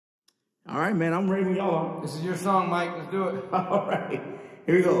All right, man, I'm ready when y'all are. This is your song, Mike. Let's do it. All right,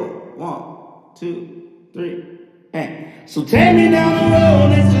 here we go. 1, 2, 3, and so take me down the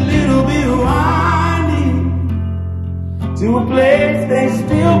road that's a little bit winding to a place they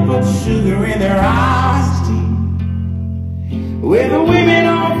still put sugar in their iced tea, where the women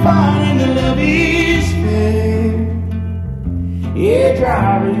are fine and the love is fair. Yeah,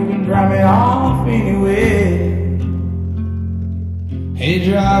 driver, you can drop me off anywhere. Hey,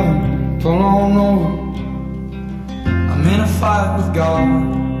 driver, pull on over. I'm in a fight with God.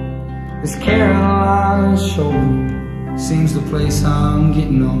 This Carolina shoulder seems the place I'm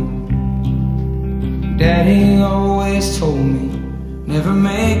getting on. Daddy always told me, never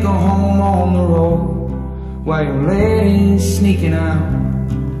make a home on the road while your lady's sneaking out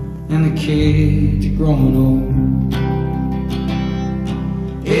and the kids are growing old.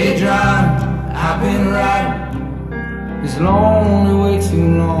 Hey, driver, I've been riding this lonely way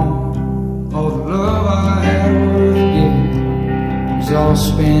too long. All the love I had worth giving was all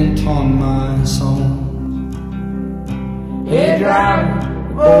spent on my song. Hey, driver,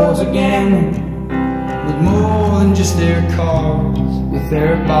 the boys are gambling with more than just their cars, with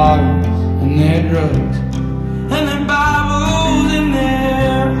their bottles and their drugs and their Bibles in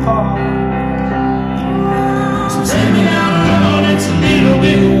their hearts. So take me down the road that's a little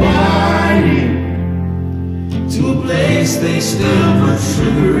bit winding to a place they still put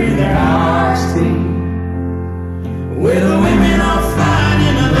sugar in their iced tea, where the women are fine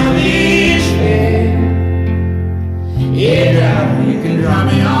and the love is fair. Yeah, driver, you can drop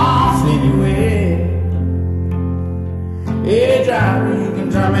me off anywhere. Yeah, driver, you can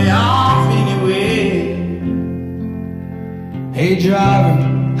drop me off anywhere. Hey, driver,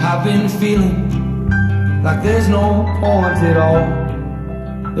 I've been feeling like there's no point at all.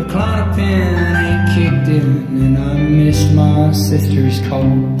 The climate pin ain't kicked in and I missed my sister's call.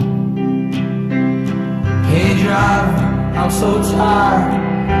 Hey, driver, I'm so tired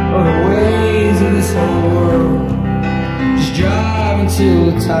of the ways of this whole world. Just drive until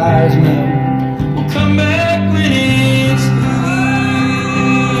the tires melt. We'll come back when it's good.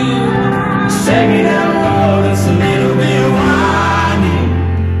 Take me down the road that's a little bit winding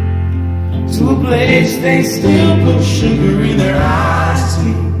to a place they still put sugar in their iced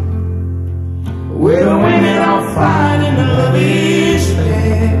tea, where the women are fine and the love is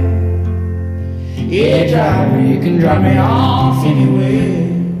fair. Yeah, driver, you can drop me off anywhere.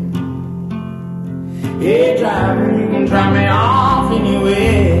 Yeah, driver, you can drop me off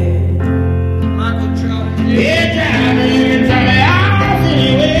anywhere. Yeah, driver, you can drop me off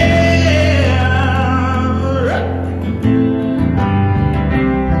anywhere.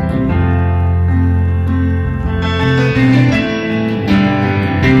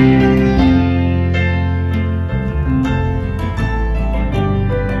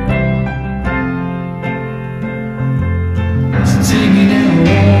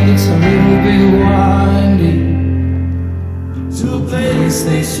 It's a little bit winding to a place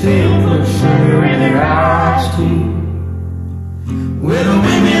they still put sugar in their iced tea, where the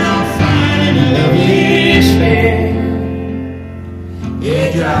women are fine and the love is fair. Yeah,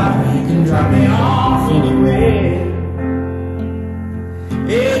 driver, you can drop me off anywhere.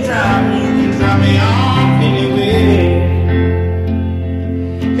 Yeah, driver, you can drop me off anywhere.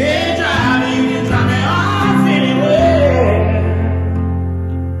 Yeah, driver, you can drop me off anywhere.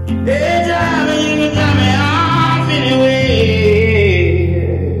 Hey, driver, you can drop me off anyway.